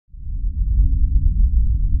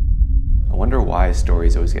why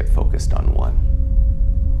stories always get focused on one.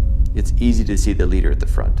 It's easy to see the leader at the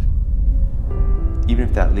front. Even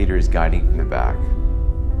if that leader is guiding from the back,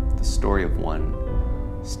 the story of one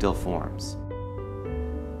still forms.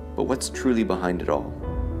 But what's truly behind it all?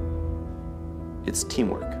 It's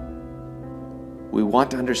teamwork. We want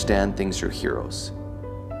to understand things through heroes.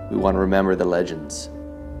 We want to remember the legends.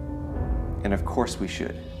 And of course we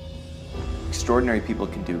should. Extraordinary people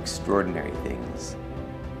can do extraordinary things,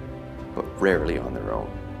 but rarely on their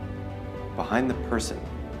own. Behind the person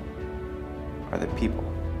are the people.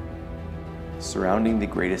 Surrounding the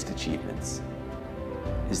greatest achievements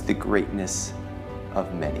is the greatness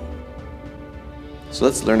of many. So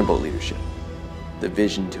let's learn about leadership, the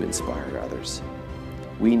vision to inspire others.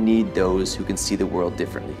 We need those who can see the world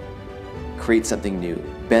differently, create something new,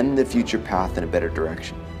 bend the future path in a better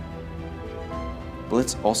direction. But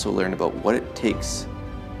let's also learn about what it takes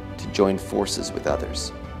to join forces with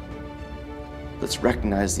others. Let's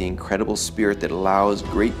recognize the incredible spirit that allows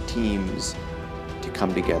great teams to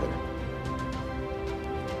come together.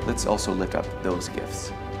 Let's also lift up those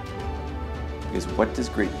gifts. Because what does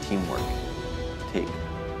great teamwork take?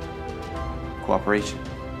 Cooperation.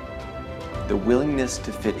 The willingness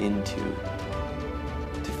to fit into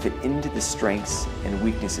the strengths and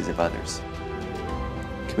weaknesses of others.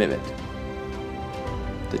 Commitment.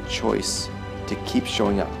 The choice to keep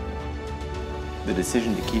showing up. The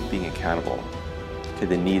decision to keep being accountable to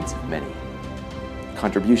the needs of many.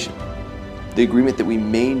 Contribution. The agreement that we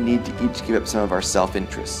may need to each give up some of our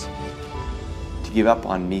self-interests, to give up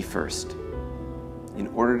on me first, in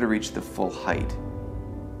order to reach the full height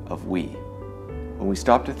of we. When we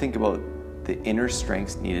stop to think about the inner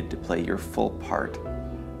strengths needed to play your full part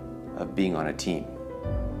of being on a team,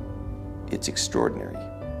 it's extraordinary.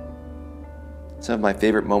 Some of my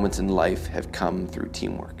favorite moments in life have come through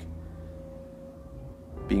teamwork.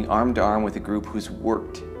 Being arm to arm with a group who's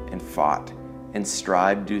worked and fought and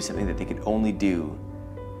strived to do something that they could only do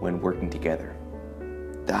when working together.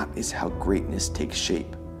 That is how greatness takes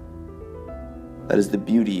shape. That is the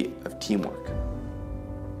beauty of teamwork.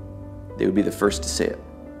 They would be the first to say it.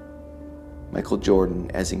 Michael Jordan,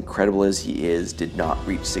 as incredible as he is, did not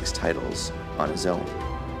reach 6 titles on his own.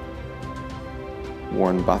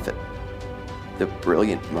 Warren Buffett, the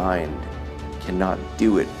brilliant mind, cannot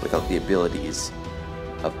do it without the abilities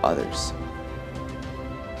of others.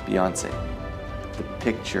 Beyonce, the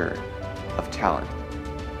picture of talent,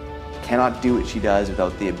 cannot do what she does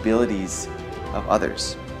without the abilities of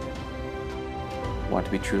others. Want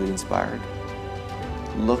to be truly inspired?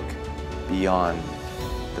 Look beyond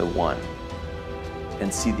the one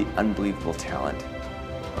and see the unbelievable talent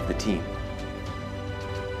of the team.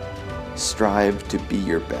 Strive to be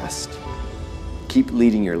your best. Keep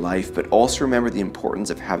leading your life, but also remember the importance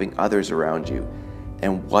of having others around you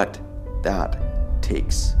and what that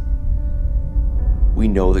takes. We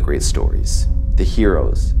know the great stories, the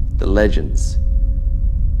heroes, the legends.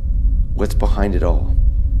 What's behind it all?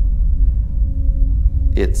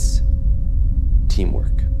 It's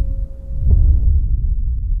teamwork.